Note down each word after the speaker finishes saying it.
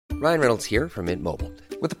Ryan Reynolds here from Mint Mobile.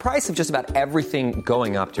 With the price of just about everything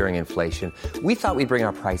going up during inflation, we thought we'd bring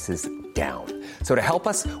our prices down. So to help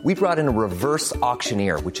us, we brought in a reverse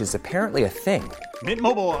auctioneer, which is apparently a thing. Mint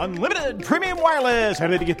Mobile Unlimited Premium Wireless. How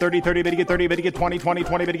to get 30, 30, bit to get 30, bit to get 20, 20,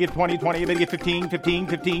 20, bit to get 20, 20, bit to get 15, 15,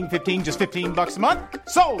 15, 15, just $15 a month?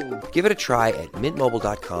 Sold! Give it a try at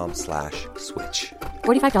mintmobile.com/switch.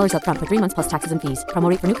 $45 up front for 3 months plus taxes and fees. Promo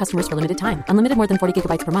rate for new customers for limited time. Unlimited more than 40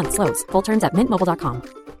 gigabytes per month. Slows full terms at mintmobile.com.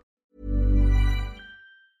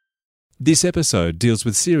 This episode deals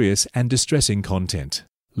with serious and distressing content.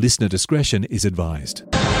 Listener discretion is advised.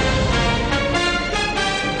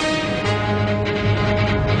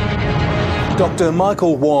 Dr.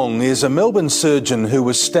 Michael Wong is a Melbourne surgeon who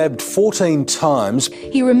was stabbed 14 times.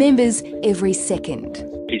 He remembers every second.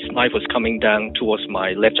 His knife was coming down towards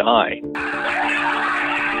my left eye.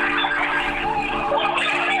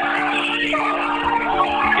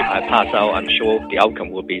 If I pass out, I'm sure the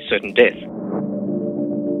outcome will be certain death.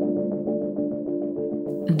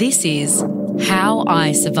 This is How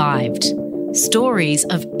I Survived. Stories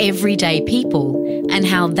of everyday people and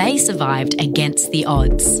how they survived against the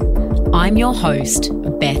odds. I'm your host,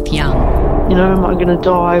 Beth Young. You know, am I going to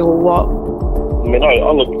die or what? I mean, I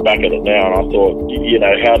look back at it now and I thought, you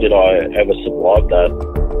know, how did I ever survive that?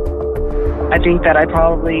 I think that I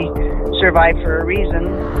probably survived for a reason.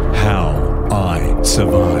 How I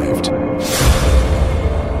Survived.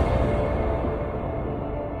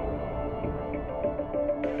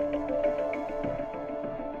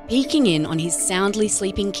 Peeking in on his soundly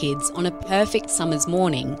sleeping kids on a perfect summer's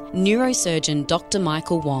morning, neurosurgeon Dr.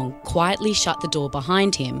 Michael Wong quietly shut the door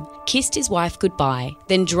behind him, kissed his wife goodbye,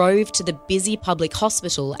 then drove to the busy public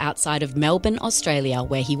hospital outside of Melbourne, Australia,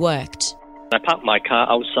 where he worked. I parked my car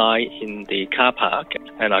outside in the car park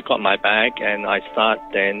and I got my bag and I start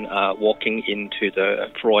then walking into the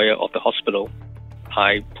foyer of the hospital.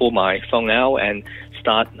 I pull my phone out and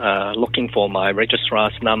start looking for my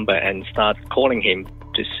registrar's number and start calling him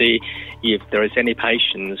to see if there is any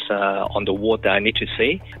patients on the ward that I need to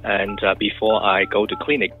see and before I go to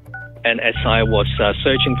clinic. And as I was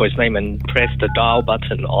searching for his name and pressed the dial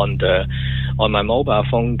button on my mobile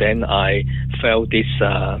phone, then I felt this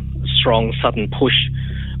strong sudden push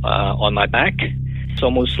on my back. It's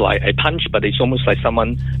almost like a punch, but it's almost like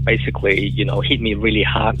someone basically, you know, hit me really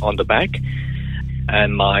hard on the back.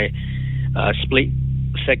 And my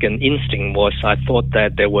split-second instinct was I thought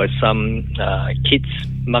that there were some kids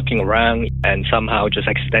mucking around and somehow just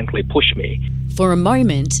accidentally pushed me. For a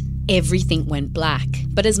moment, everything went black.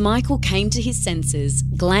 But as Michael came to his senses,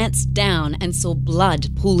 glanced down and saw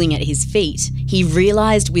blood pooling at his feet, he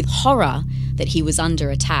realised with horror that he was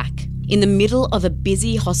under attack. In the middle of a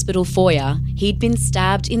busy hospital foyer, he'd been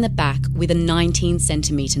stabbed in the back with a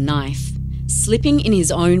 19-centimetre knife. Slipping in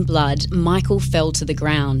his own blood, Michael fell to the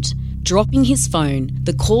ground. Dropping his phone,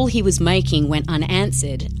 the call he was making went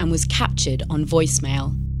unanswered and was captured on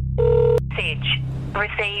voicemail. Message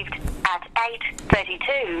received at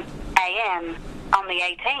 8:32 a.m. on the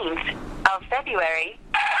 18th of February.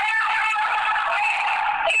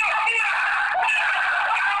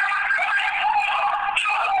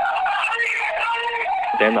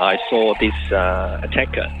 Then I saw this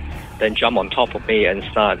attacker then jump on top of me and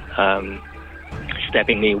start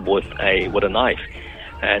stabbing me with a knife.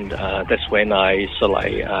 And that's when I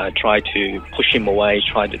tried to push him away,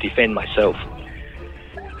 try to defend myself.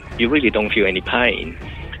 You really don't feel any pain.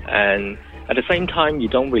 And at the same time, you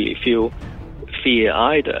don't really feel fear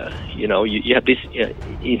either. You know, you have this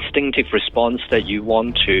instinctive response that you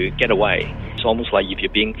want to get away. It's almost like if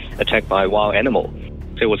you're being attacked by a wild animal.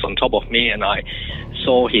 So it was on top of me and I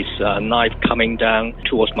saw his knife coming down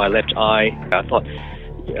towards my left eye. I thought,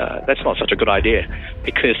 that's not such a good idea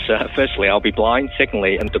because firstly, I'll be blind.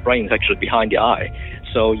 Secondly, and the brain is actually behind the eye.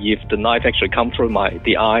 So if the knife actually come through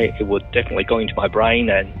the eye, it would definitely go into my brain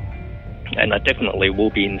and I definitely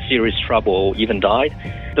will be in serious trouble or even die.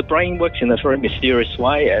 The brain works in a very mysterious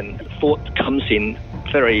way and thought comes in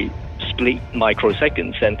very split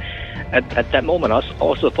microseconds. And at that moment, I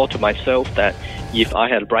also thought to myself that if I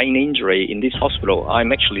had a brain injury in this hospital,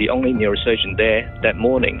 I'm actually the only neurosurgeon there that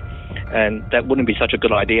morning. And that wouldn't be such a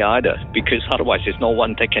good idea either, because otherwise there's no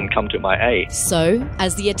one that can come to my aid. So,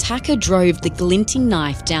 as the attacker drove the glinting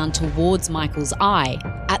knife down towards Michael's eye,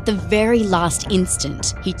 at the very last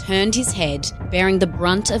instant, he turned his head, bearing the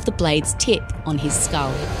brunt of the blade's tip on his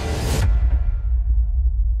skull.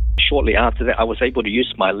 Shortly after that, I was able to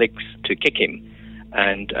use my legs to kick him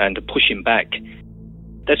and to push him back.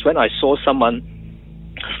 That's when I saw someone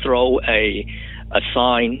throw a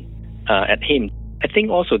sign at him. I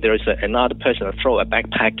think also there is another person that throw a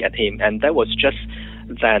backpack at him, and that was just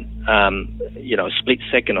that, split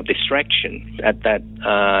second of distraction, at that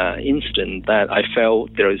instant, that I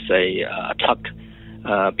felt there is a tug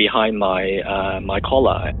behind my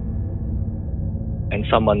collar. And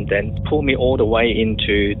someone then pulled me all the way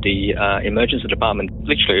into the emergency department,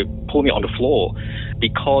 literally pulled me on the floor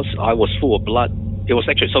because I was full of blood. It was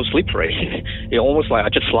actually so slippery. It almost like I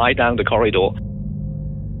just slide down the corridor.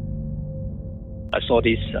 I saw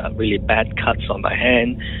these really bad cuts on my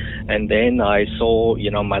hand, and then I saw,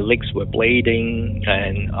 my legs were bleeding,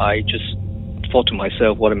 and I just thought to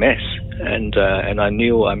myself, what a mess. And I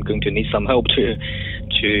knew I'm going to need some help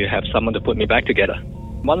to have someone to put me back together.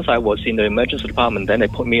 Once I was in the emergency department, then they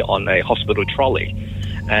put me on a hospital trolley,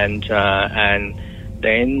 and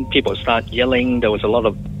then people start yelling. There was a lot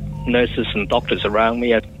of nurses and doctors around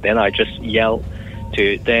me. Then I just yelled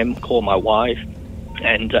to them, call my wife,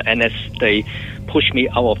 and as they pushed me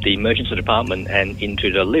out of the emergency department and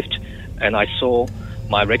into the lift, and I saw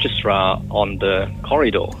my registrar on the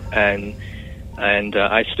corridor, and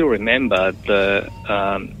I still remember the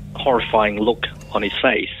horrifying look on his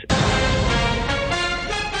face.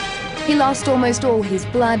 He lost almost all his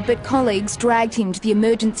blood, but colleagues dragged him to the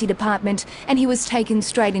emergency department and he was taken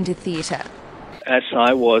straight into theatre. As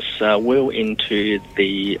I was wheeled into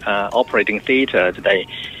the operating theatre, they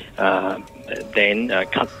then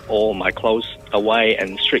cut all my clothes away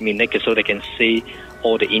and stripped me naked so they can see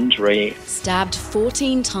all the injury. Stabbed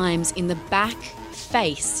 14 times in the back,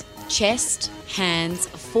 face, chest, hands,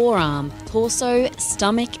 forearm, torso,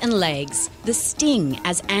 stomach and legs. The sting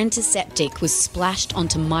as antiseptic was splashed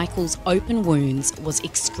onto Michael's open wounds was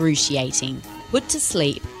excruciating. Put to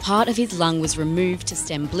sleep, part of his lung was removed to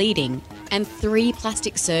stem bleeding, and 3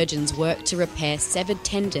 plastic surgeons worked to repair severed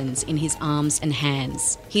tendons in his arms and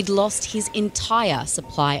hands. He'd lost his entire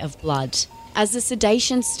supply of blood. As the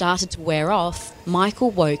sedation started to wear off,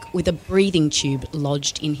 Michael woke with a breathing tube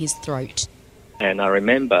lodged in his throat. And I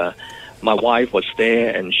remember my wife was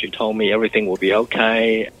there and she told me everything will be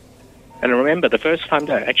okay. And I remember the first time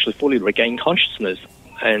that I actually fully regained consciousness,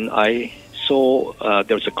 and I saw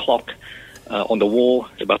there was a clock on the wall.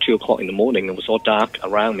 It's about 2 o'clock in the morning. It was all dark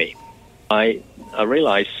around me. I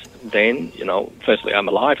realized then, firstly, I'm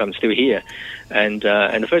alive, I'm still here. And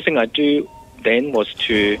the first thing I do then was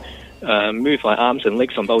to move my arms and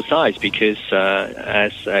legs on both sides, because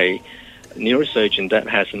as a neurosurgeon that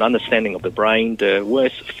has an understanding of the brain, the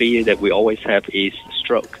worst fear that we always have is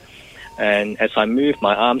stroke. And as I moved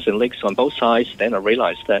my arms and legs on both sides, then I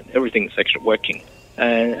realized that everything's actually working.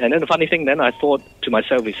 And then the funny thing then I thought to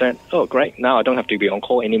myself is that, oh great, now I don't have to be on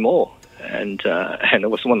call anymore. And it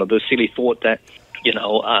was one of those silly thoughts that,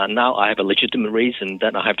 now I have a legitimate reason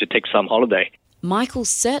that I have to take some holiday. Michael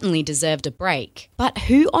certainly deserved a break, but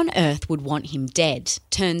who on earth would want him dead?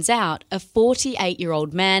 Turns out a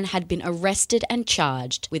 48-year-old man had been arrested and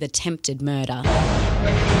charged with attempted murder.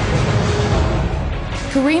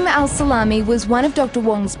 Karim Al-Salami was one of Dr.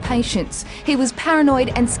 Wong's patients. He was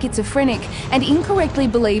paranoid and schizophrenic and incorrectly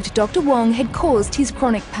believed Dr. Wong had caused his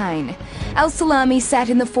chronic pain. Al-Salami sat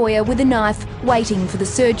in the foyer with a knife, waiting for the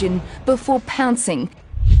surgeon, before pouncing.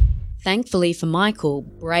 Thankfully for Michael,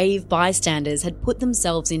 brave bystanders had put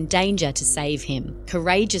themselves in danger to save him.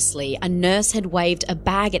 Courageously, a nurse had waved a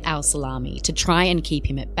bag at Al-Salami to try and keep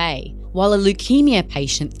him at bay, while a leukemia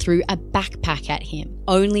patient threw a backpack at him,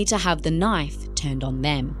 only to have the knife turned on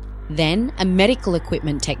them. Then, a medical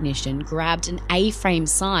equipment technician grabbed an A-frame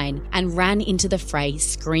sign and ran into the fray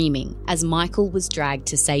screaming as Michael was dragged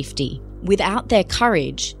to safety. Without their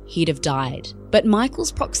courage, he'd have died. But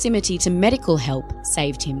Michael's proximity to medical help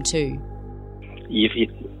saved him too. If it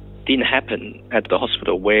didn't happen at the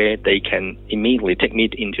hospital where they can immediately take me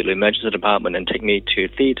into the emergency department and take me to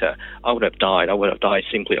theatre, I would have died. I would have died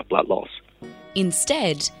simply of blood loss.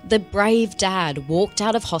 Instead, the brave dad walked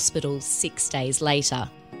out of hospital 6 days later.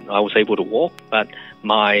 I was able to walk, but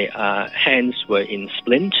my hands were in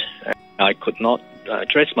splint. I could not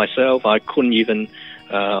dress myself. I couldn't even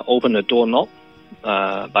open a doorknob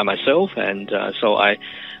by myself, and so I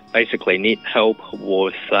basically need help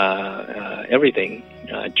with everything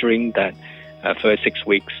during that first 6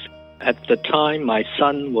 weeks. At the time, my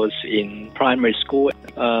son was in primary school.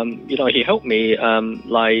 He helped me,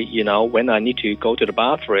 when I need to go to the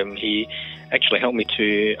bathroom, he actually helped me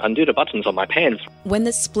to undo the buttons on my pants. When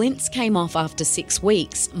the splints came off after 6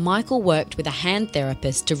 weeks, Michael worked with a hand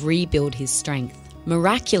therapist to rebuild his strength.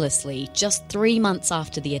 Miraculously, just 3 months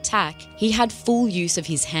after the attack, he had full use of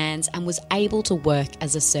his hands and was able to work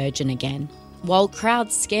as a surgeon again. While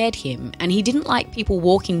crowds scared him and he didn't like people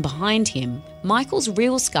walking behind him, Michael's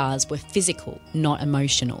real scars were physical, not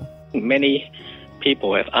emotional. Many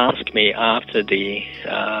people have asked me after the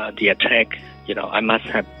attack, I must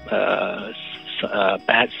have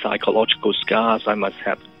bad psychological scars. I must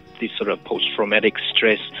have this sort of post-traumatic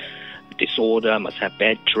stress disorder. I must have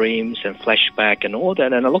bad dreams and flashback and all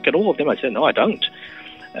that. And I look at all of them, I said, no, I don't.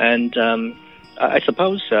 And I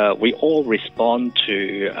suppose we all respond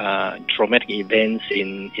to traumatic events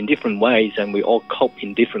in different ways, and we all cope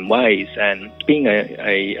in different ways. And being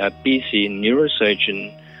a busy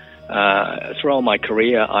neurosurgeon, throughout my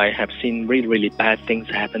career, I have seen really, really bad things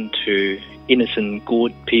happen to innocent,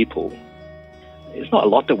 good people. It's not a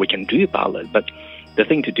lot that we can do about it, but the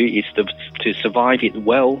thing to do is to survive it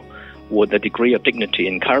well with a degree of dignity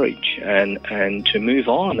and courage, and to move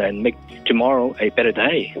on and make tomorrow a better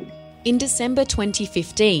day. In December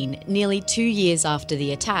 2015, nearly 2 years after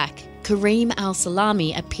the attack, Kareem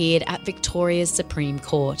Al-Salami appeared at Victoria's Supreme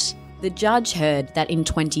Court. The judge heard that in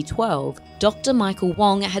 2012, Dr. Michael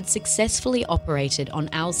Wong had successfully operated on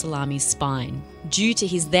Al-Salami's spine. Due to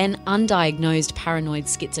his then undiagnosed paranoid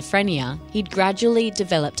schizophrenia, he'd gradually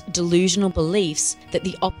developed delusional beliefs that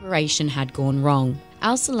the operation had gone wrong.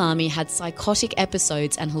 Al-Salami had psychotic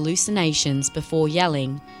episodes and hallucinations before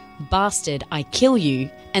yelling, "Bastard, I kill you,"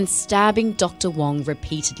 and stabbing Dr. Wong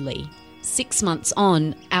repeatedly. 6 months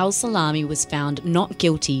on, Al-Salami was found not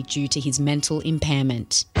guilty due to his mental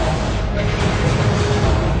impairment.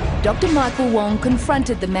 Dr. Michael Wong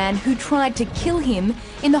confronted the man who tried to kill him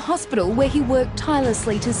in the hospital where he worked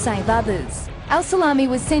tirelessly to save others. Al-Salami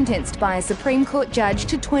was sentenced by a Supreme Court judge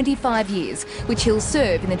to 25 years, which he'll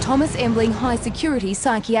serve in the Thomas Embling High Security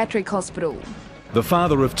Psychiatric Hospital. The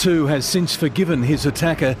father of two has since forgiven his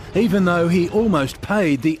attacker, even though he almost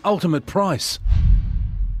paid the ultimate price.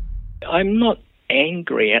 I'm not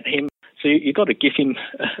angry at him, so you've got to give him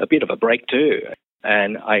a bit of a break too.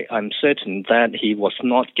 And I'm certain that he was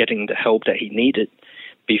not getting the help that he needed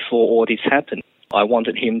before all this happened. I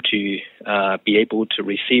wanted him to be able to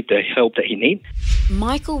receive the help that he needed.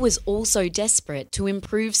 Michael was also desperate to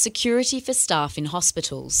improve security for staff in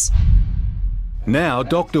hospitals. Now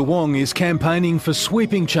Dr. Wong is campaigning for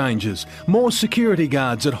sweeping changes, more security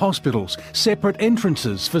guards at hospitals, separate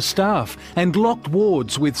entrances for staff, and locked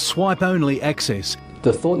wards with swipe-only access.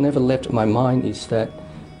 The thought never left my mind is that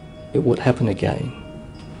it would happen again.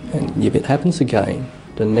 And if it happens again,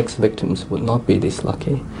 the next victims would not be this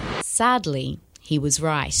lucky. Sadly, he was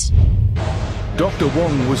right. Dr.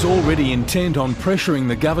 Wong was already intent on pressuring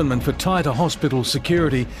the government for tighter hospital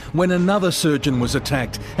security when another surgeon was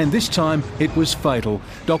attacked, and this time it was fatal.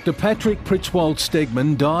 Dr. Patrick Pritchwald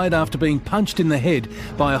Stegman died after being punched in the head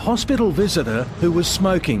by a hospital visitor who was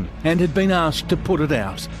smoking and had been asked to put it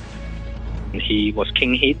out. He was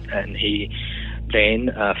king hit, and he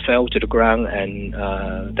then fell to the ground and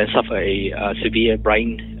then suffered a severe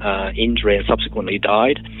brain injury and subsequently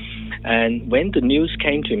died. And when the news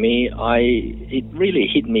came to me, it really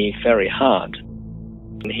hit me very hard.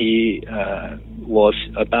 He was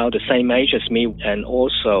about the same age as me, and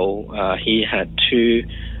also he had two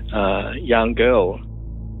young girls.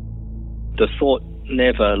 The thought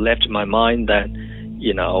never left my mind that,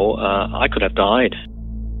 I could have died.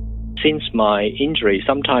 Since my injury,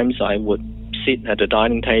 sometimes I would sit at the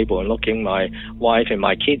dining table and looking at my wife and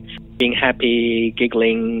my kids, being happy,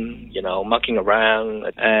 giggling, mucking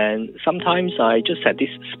around. And sometimes I just had this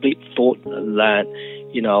split thought that,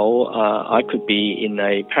 I could be in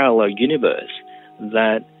a parallel universe,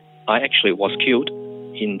 that I actually was killed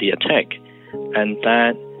in the attack, and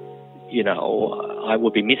that, I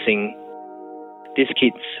would be missing. These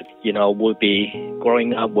kids, would be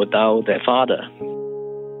growing up without their father.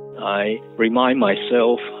 I remind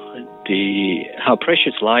myself how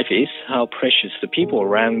precious life is, how precious the people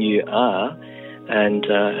around you are, and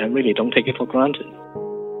really don't take it for granted.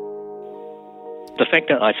 The fact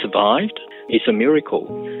that I survived is a miracle.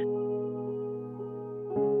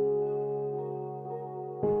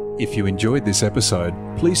 If you enjoyed this episode,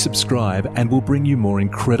 please subscribe and we'll bring you more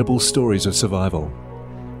incredible stories of survival.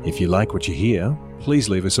 If you like what you hear, please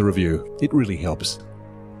leave us a review. It really helps.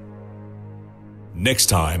 Next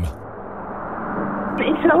time.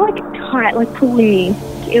 It felt like tight, like pulling me.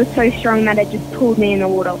 It was so strong that it just pulled me in the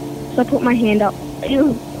water. So I put my hand up. It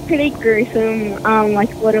was pretty gruesome,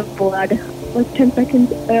 like a lot of blood. Like 10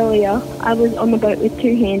 seconds earlier, I was on the boat with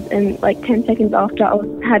two hands, and like 10 seconds after, I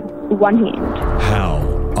had one hand.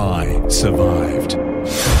 How I Survived.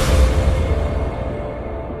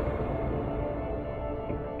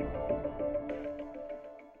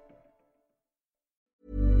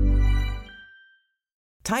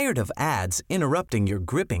 Tired of ads interrupting your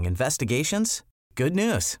gripping investigations? Good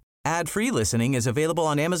news. Ad-free listening is available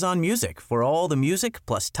on Amazon Music for all the music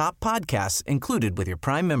plus top podcasts included with your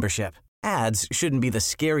Prime membership. Ads shouldn't be the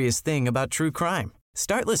scariest thing about true crime.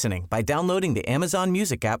 Start listening by downloading the Amazon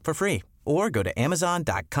Music app for free or go to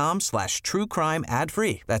amazon.com/truecrime ad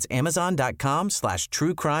free. That's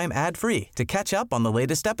amazon.com/truecrime ad free to catch up on the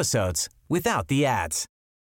latest episodes without the ads.